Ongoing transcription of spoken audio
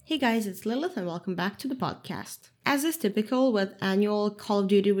Hey guys, it's Lilith and welcome back to the podcast. As is typical with annual Call of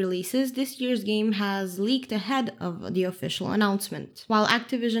Duty releases, this year's game has leaked ahead of the official announcement. While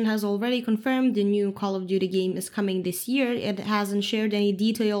Activision has already confirmed the new Call of Duty game is coming this year, it hasn't shared any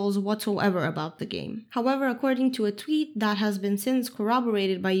details whatsoever about the game. However, according to a tweet that has been since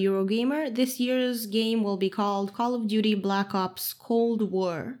corroborated by Eurogamer, this year's game will be called Call of Duty Black Ops Cold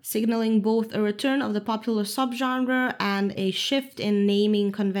War, signaling both a return of the popular subgenre and a shift in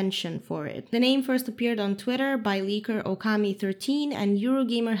naming convention for it. The name first appeared on Twitter by leaker Okami13, and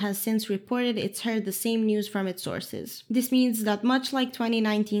Eurogamer has since reported it's heard the same news from its sources. This means that much like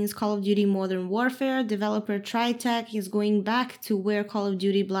 2019's Call of Duty Modern Warfare, developer Tritech is going back to where Call of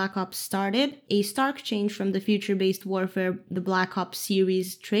Duty Black Ops started, a stark change from the future-based warfare the Black Ops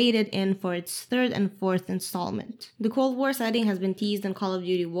series traded in for its third and fourth installment. The Cold War setting has been teased in Call of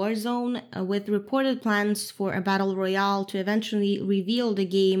Duty Warzone, with reported plans for a battle royale to eventually reveal the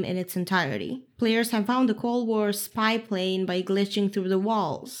game in its entirety. Players have found the Cold War spy plane by glitching through the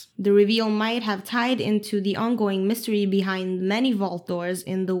walls. The reveal might have tied into the ongoing mystery behind many vault doors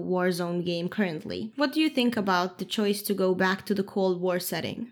in the Warzone game currently. What do you think about the choice to go back to the Cold War setting?